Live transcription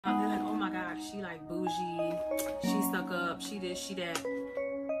she like bougie, she stuck up, she this, she that.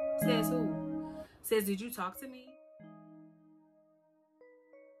 Says who? Says, did you talk to me?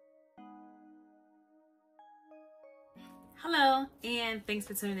 Hello, and thanks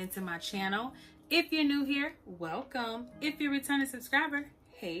for tuning into my channel. If you're new here, welcome. If you're a returning subscriber,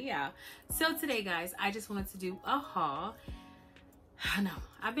 hey y'all. So today, guys, I just wanted to do a haul. I know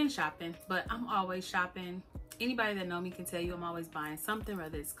I've been shopping, but I'm always shopping. Anybody that know me can tell you I'm always buying something,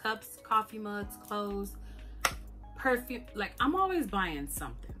 whether it's cups, coffee mugs, clothes, perfume. Like, I'm always buying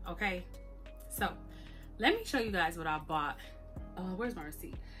something, okay? So let me show you guys what I bought. Where's my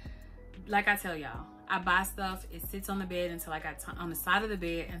receipt? Like I tell y'all, I buy stuff, it sits on the bed until I got time, on the side of the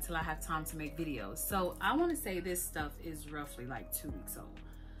bed until I have time to make videos. So I want to say this stuff is roughly like 2 weeks old,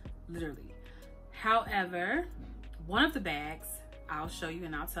 literally. However, one of the bags, I'll show you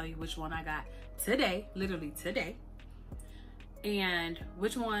and I'll tell you which one I got today, literally today, and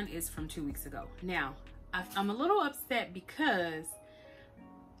which one is from 2 weeks ago. Now, I'm a little upset because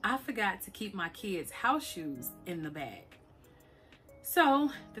I forgot to keep my kids' house shoes in the bag.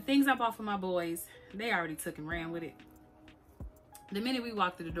 So the things I bought for my boys, they already took and ran with it. The minute we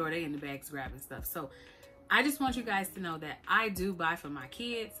walked through the door, they in the bags grabbing stuff. So I just want you guys to know that I do buy for my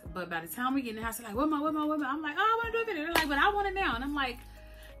kids, but by the time we get in the house, they're like, what am I? I'm like, oh, I want to do a video. They're like, but I want it now. And I'm like,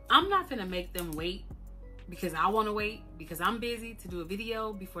 I'm not gonna make them wait because I want to wait, because I'm busy to do a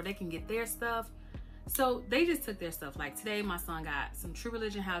video before they can get their stuff. So they just took their stuff. Like today, my son got some True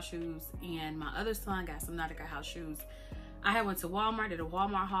Religion house shoes and my other son got some Nautica house shoes. I had went to Walmart, did a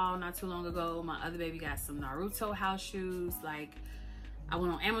Walmart haul not too long ago. My other baby got some Naruto house shoes. Like, I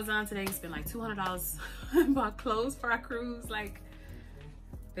went on Amazon today, spent like $200 bought clothes for our cruise. Like,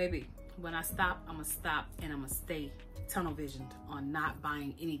 baby, when I stop, I'm gonna stop and I'm gonna stay tunnel visioned on not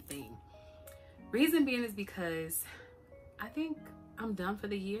buying anything. Reason being is because I think I'm done for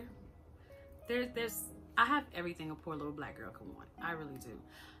the year. I have everything a poor little black girl can want. I really do.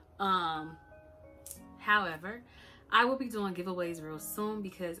 However, I will be doing giveaways real soon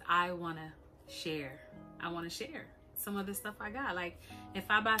because I want to share. I want to share some of the stuff I got. Like, if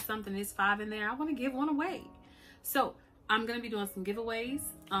I buy something, there's 5 in there, I want to give one away. So I'm going to be doing some giveaways.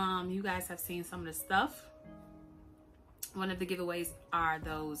 You guys have seen some of the stuff. One of the giveaways are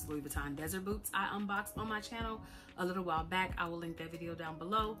those Louis Vuitton desert boots I unboxed on my channel a little while back. I will link that video down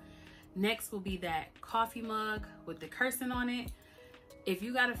below. Next will be that coffee mug with the cursing on it. If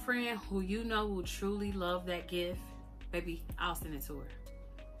you got a friend who you know will truly love that gift, baby, I'll send it to her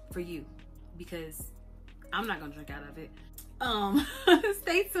for you, because I'm not gonna drink out of it.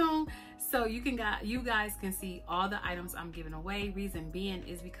 Stay tuned so you guys can see all the items I'm giving away. Reason being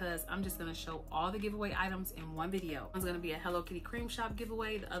is because I'm just gonna show all the giveaway items in one video. One's gonna be a Hello Kitty cream shop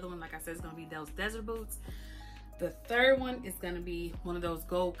giveaway. The other one, like I said, is gonna be those desert boots. The third one is gonna be one of those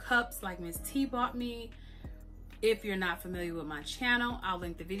gold cups like Miss T bought me. If you're not familiar with my channel, I'll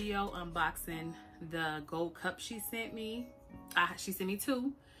link the video unboxing the gold cup she sent me. She sent me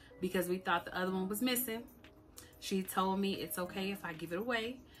 2 because we thought the other one was missing. She told me it's okay if I give it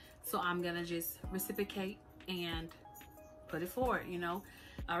away. So I'm gonna just reciprocate and put it forward, you know?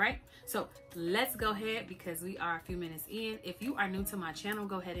 All right, so let's go ahead because we are a few minutes in. If you are new to my channel,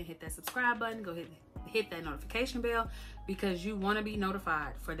 go ahead and hit that subscribe button. Go ahead and hit that notification bell because you wanna be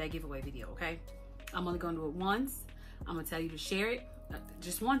notified for that giveaway video, okay? I'm only gonna do it once. I'm gonna tell you to share it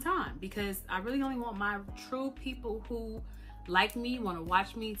just one time because I really only want my true people who like me, want to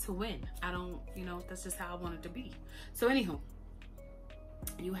watch me, to win. I don't, you know, that's just how I want it to be. So anywho,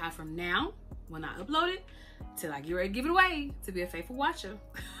 you have from now, when I upload it, till I get ready to give it away, to be a faithful watcher,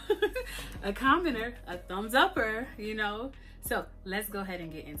 a commenter, a thumbs upper, you know. So let's go ahead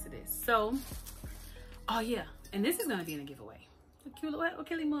and get into this. So, oh yeah, and this is gonna be in a giveaway. A cute little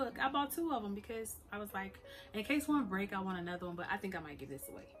Kelly mug. I bought 2 of them because I was like, in case one break, I want another one, but I think I might give this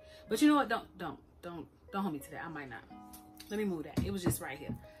away. But you know what? Don't hold me to that. I might not. Let me move that. It was just right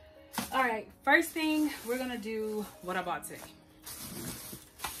here. All right, first thing, we're gonna do what I bought today.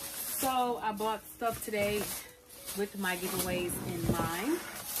 So I bought stuff today with my giveaways in mind.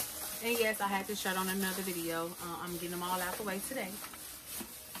 And yes, I had to shut on another video. I'm getting them all out the way today.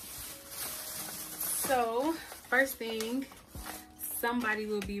 So first thing, somebody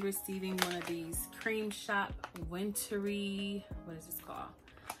will be receiving one of these Cream Shop wintry, what is this called?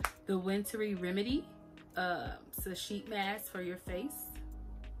 The Wintry Remedy. It's a sheet mask for your face.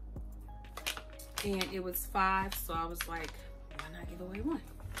 And it was $5, so I was like, why not give away one?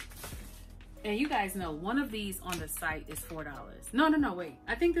 And you guys know one of these on the site is $4. No, wait.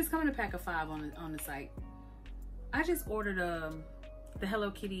 I think this comes in a pack of 5 on the site. I just ordered the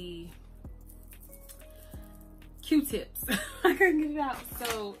Hello Kitty Q-tips. I couldn't get it out.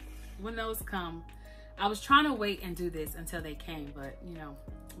 So when those come. I was trying to wait and do this until they came, but you know,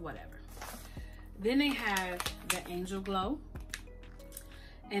 whatever. Then they have the Angel Glow.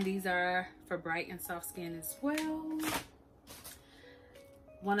 And these are for bright and soft skin as well.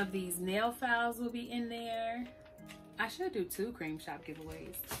 One of these nail files will be in there. I should do 2 Cream Shop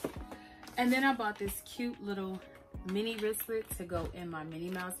giveaways. And then I bought this cute little mini wristlet to go in my Minnie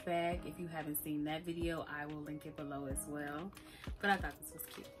Mouse bag. If you haven't seen that video, I will link it below as well. But I thought this was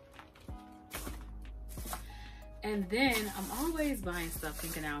cute. And then I'm always buying stuff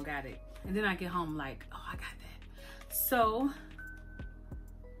thinking I don't got it. And then I get home like, oh, I got that. So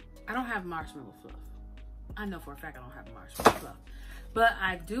I don't have marshmallow fluff. I know for a fact I don't have marshmallow fluff. But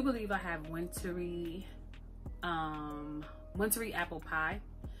I do believe I have wintry apple pie.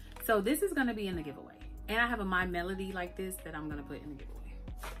 So this is gonna be in the giveaway. And I have a My Melody like this that I'm gonna put in the giveaway.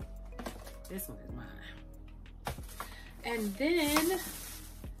 This one is mine. And then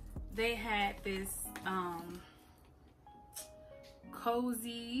they had this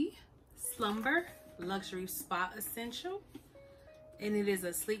Cozy Slumber Luxury Spa Essential. And it is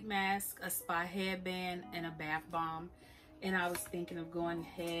a sleep mask, a spa headband, and a bath bomb. And I was thinking of going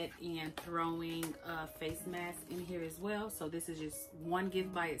ahead and throwing a face mask in here as well. So this is just one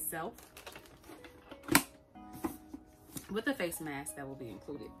gift by itself with a face mask that will be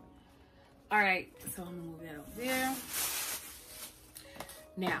included. All right, so I'm gonna move that over there.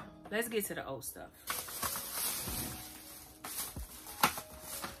 Now, let's get to the old stuff.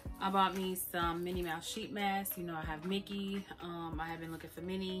 I bought me some Minnie Mouse sheet masks. You know, I have Mickey. I have been looking for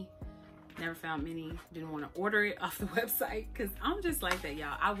Minnie. Never found Minnie. Didn't want to order it off the website because I'm just like that,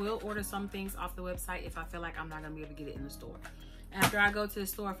 y'all. I will order some things off the website if I feel like I'm not going to be able to get it in the store. After I go to the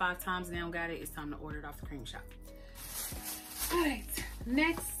store 5 times and they don't got it, it's time to order it off the Cream Shop. All right.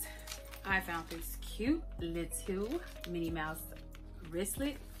 Next, I found this cute little Minnie Mouse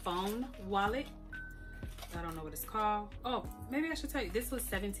wristlet phone wallet. I don't know what it's called. Oh, maybe I should tell you. This was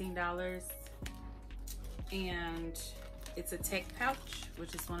 $17. And it's a tech pouch,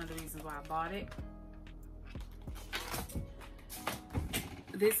 which is one of the reasons why I bought it.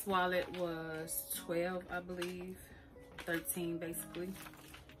 This wallet was $12, I believe. $13 basically.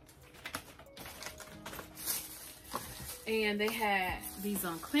 And they had these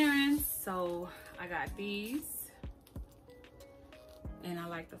on clearance, so I got these. And I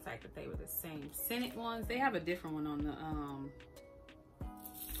like the fact that they were the same scented ones. They have a different one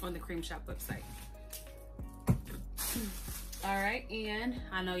on the Cream Shop website. All right, and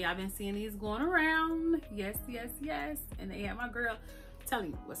I know y'all been seeing these going around. Yes, yes, yes. And they have my girl telling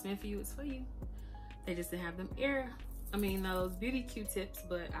you what's meant for you is for you. They just didn't have them those beauty Q-tips,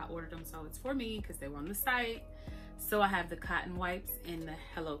 but I ordered them, so it's for me because they were on the site. So I have the cotton wipes in the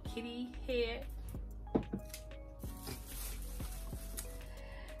Hello Kitty head.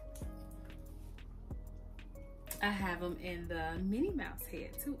 I have them in the Minnie Mouse head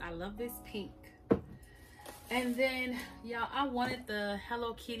too. I love this pink. And then, y'all, I wanted the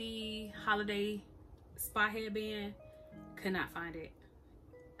Hello Kitty holiday spa headband. Could not find it.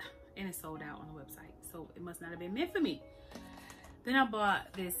 And it sold out on the website. So it must not have been meant for me. Then I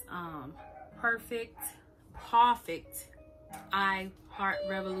bought this perfect I Heart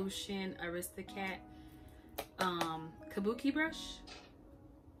Revolution Aristocat kabuki brush.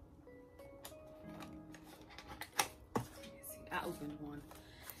 I opened one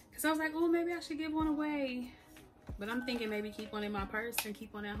because I was like, oh, maybe I should give one away, but I'm thinking maybe keep one in my purse and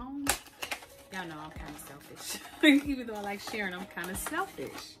keep one at home. Y'all know I'm kind of selfish. Even though I like sharing, I'm kind of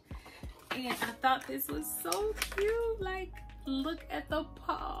selfish. And I thought this was so cute. Like, look at the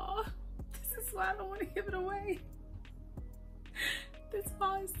paw. This is why I don't want to give it away. This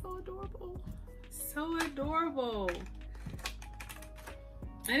paw is so adorable. So adorable.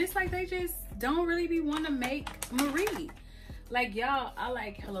 And it's like they just don't really be wanting to make Marie. Like, y'all, I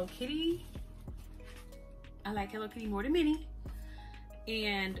like Hello Kitty. I like Hello Kitty more than Minnie.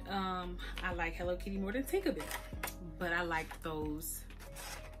 And I like Hello Kitty more than Tinkerbell. But I like those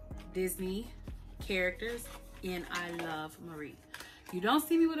Disney characters. And I love Marie. You don't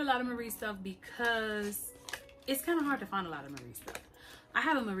see me with a lot of Marie stuff because it's kind of hard to find a lot of Marie stuff. I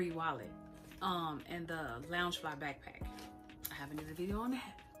have a Marie wallet and the Loungefly backpack. I haven't done a video on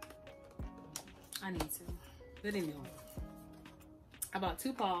that. I need to. But anyway. I bought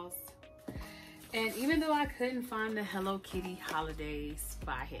 2 paws, and even though I couldn't find the Hello Kitty holiday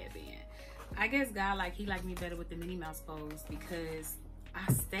spa headband, I guess God he liked me better with the Minnie Mouse pose because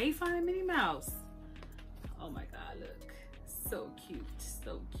I stay finding Minnie Mouse. Oh my God, look, so cute,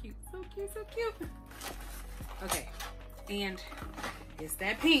 so cute, so cute, so cute. Okay, and it's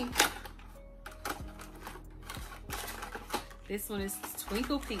that pink. This one is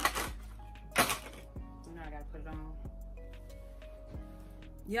Twinkle Pink.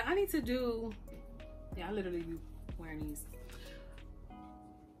 Yeah, I need to do, yeah, I literally be wearing these.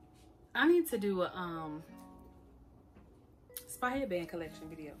 I need to do a spy headband collection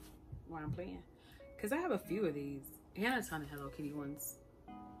video where I'm playing, because I have a few of these and a ton of Hello Kitty ones.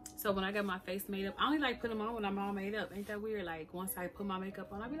 So when I got my face made up, I only like put them on when I'm all made up. Ain't that weird? Like once I put my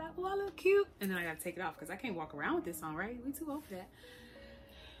makeup on, I'll be like, oh, I look cute, and then I gotta take it off because I can't walk around with this on, right? We too old for that.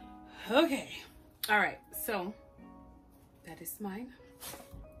 Okay, all right, so that is mine.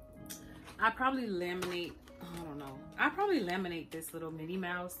 I probably laminate, I don't know, I probably laminate this little Minnie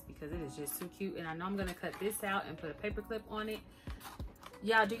Mouse because it is just too cute. And I know I'm gonna cut this out and put a paper clip on it.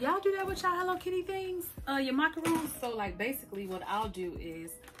 Y'all, do y'all do that with y'all Hello Kitty things? Your macaroons? So like basically what I'll do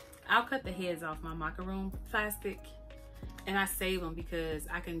is I'll cut the heads off my macaroon plastic and I save them because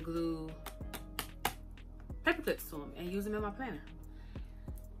I can glue paper clips to them and use them in my planner.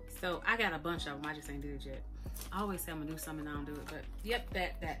 So I got a bunch of them, I just ain't did it yet. I always say I'm gonna do something and I don't do it, but yep,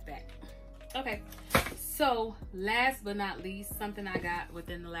 that. Okay, so last but not least, something I got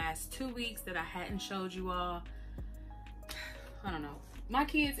within the last 2 weeks that I hadn't showed you all. I don't know. My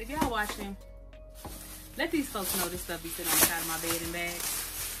kids, if y'all watching, let these folks know this stuff be sitting on the side of my bed in bags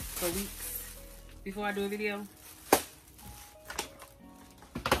for weeks before I do a video.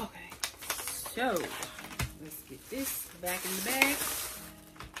 Okay, so let's get this back in the bag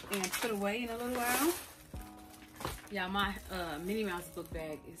and put away in a little while. Yeah, my Minnie Mouse book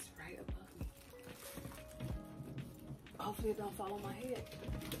bag is right above me. Hopefully it don't fall on my head.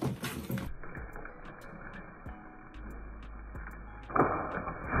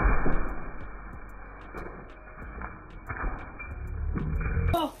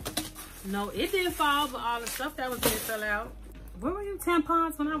 Oh, no, it didn't fall, but all the stuff that was there fell out. Where were you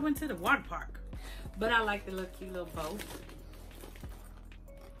tampons when I went to the water park? But I like the little cute little bow.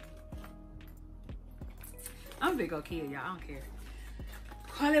 I'm a big old kid, y'all. I don't care.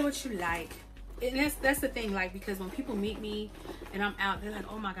 Call it what you like. And that's the thing, like, because when people meet me and I'm out, they're like,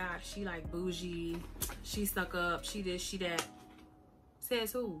 oh my God, she like bougie, she stuck up, she this, she that.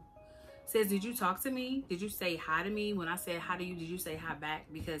 Says who? Says, did you talk to me? Did you say hi to me? When I said hi to you, did you say hi back?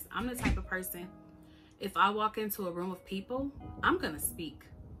 Because I'm the type of person, if I walk into a room of people, I'm gonna speak.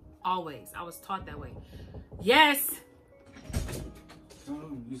 Always. I was taught that way. Yes.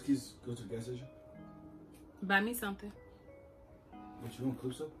 You just go to the gas station? Buy me something. What you want,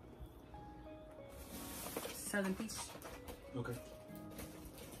 Cluso? Southern Peach. Okay.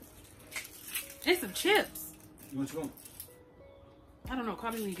 And some chips. What you want? I don't know.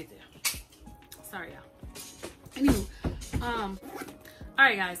 Call me when you get there. Sorry, y'all. Anywho, all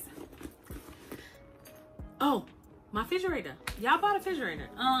right, guys. Oh, my refrigerator. Y'all bought a refrigerator.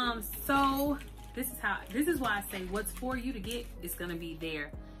 So this is why I say what's for you to get is gonna be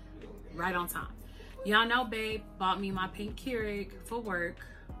there right on time. Y'all know babe bought me my pink Keurig for work,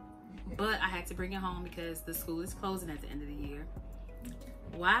 but I had to bring it home because the school is closing at the end of the year.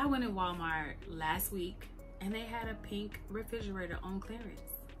 Well, I went in Walmart last week and they had a pink refrigerator on clearance.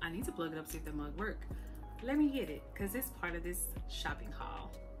 I need to plug it up, see if the mug work. Let me get it because it's part of this shopping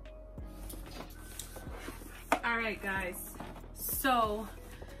haul. All right, guys. So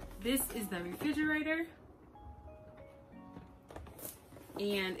this is the refrigerator.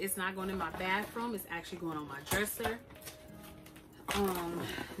 And it's not going in my bathroom, it's actually going on my dresser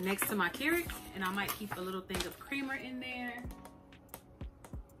next to my Keurig, and I might keep a little thing of creamer in there.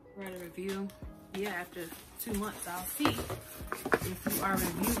 Write a review. Yeah, after 2 months I'll see if you are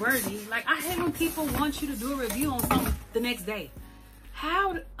review worthy. Like, I hate when people want you to do a review on something the next day.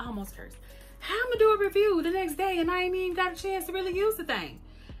 I almost cursed. How am I gonna do a review the next day and I ain't even got a chance to really use the thing?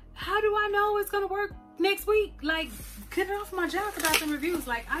 How do I know it's gonna work next week? Like, get it off my job about some reviews.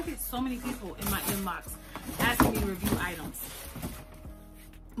 Like, I get so many people in my inbox asking me to review items.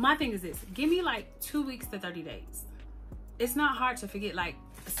 My thing is this: give me like 2 weeks to 30 days. It's not hard to forget. Like,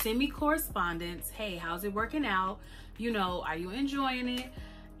 send me correspondence. Hey, how's it working out? You know, are you enjoying it?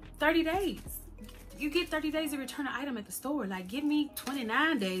 30 days. You get 30 days to return an item at the store. Like, give me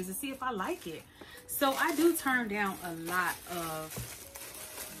 29 days to see if I like it. So I do turn down a lot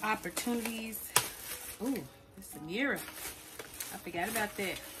of opportunities. Ooh, it's a mirror. I forgot about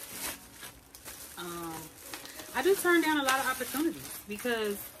that. I do turn down a lot of opportunities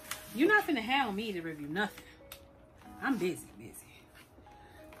because you're not finna hound me to review nothing. I'm busy.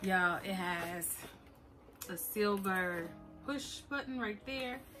 Y'all, it has a silver push button right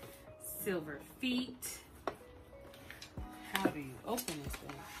there. Silver feet. How do you open this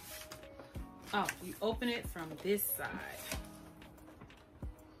thing? Oh, you open it from this side.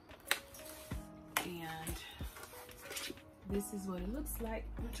 And this is what it looks like.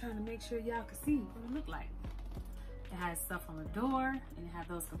 I'm trying to make sure y'all can see what it look like. It has stuff on the door and it has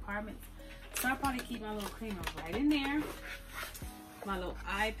those compartments. So I'll probably keep my little creamer right in there. My little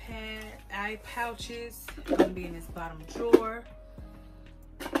eye pouches are gonna be in this bottom drawer.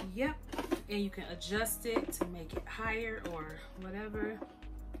 Yep, and you can adjust it to make it higher or whatever.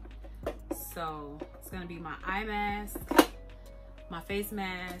 So it's gonna be my eye mask, my face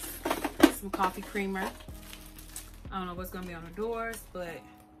mask, some coffee creamer. I don't know what's gonna be on the doors, but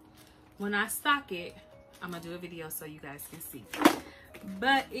when I stock it, I'm gonna do a video so you guys can see.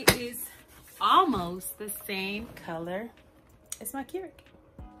 But it is almost the same color as my Keurig.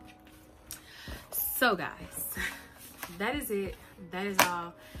 So guys, that is it. That is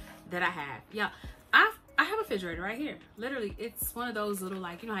all that I have. Yeah, I have a refrigerator right here. Literally, it's one of those little,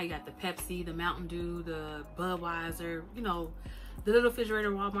 like, you know how you got the Pepsi, the Mountain Dew, the Budweiser, you know, the little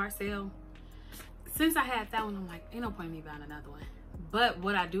refrigerator Walmart sale. Since I had that one, I'm like, ain't no point in me buying another one. But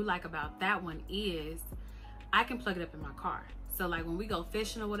what I do like about that one is I can plug it up in my car. So like when we go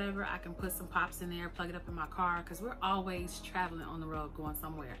fishing or whatever, I can put some pops in there, plug it up in my car, because we're always traveling on the road going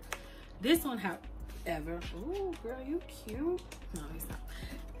somewhere. This one, however, ooh, girl, you cute. No, he's not.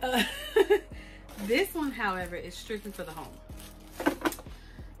 This one, however, is strictly for the home.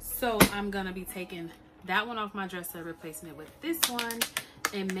 So I'm gonna be taking that one off my dresser, replacing it with this one.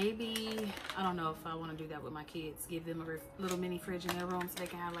 And maybe, I don't know if I want to do that with my kids. Give them a little mini fridge in their room so they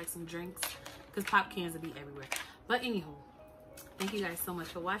can have like some drinks. Because pop cans will be everywhere. But anywho, thank you guys so much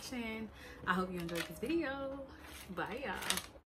for watching. I hope you enjoyed this video. Bye, y'all.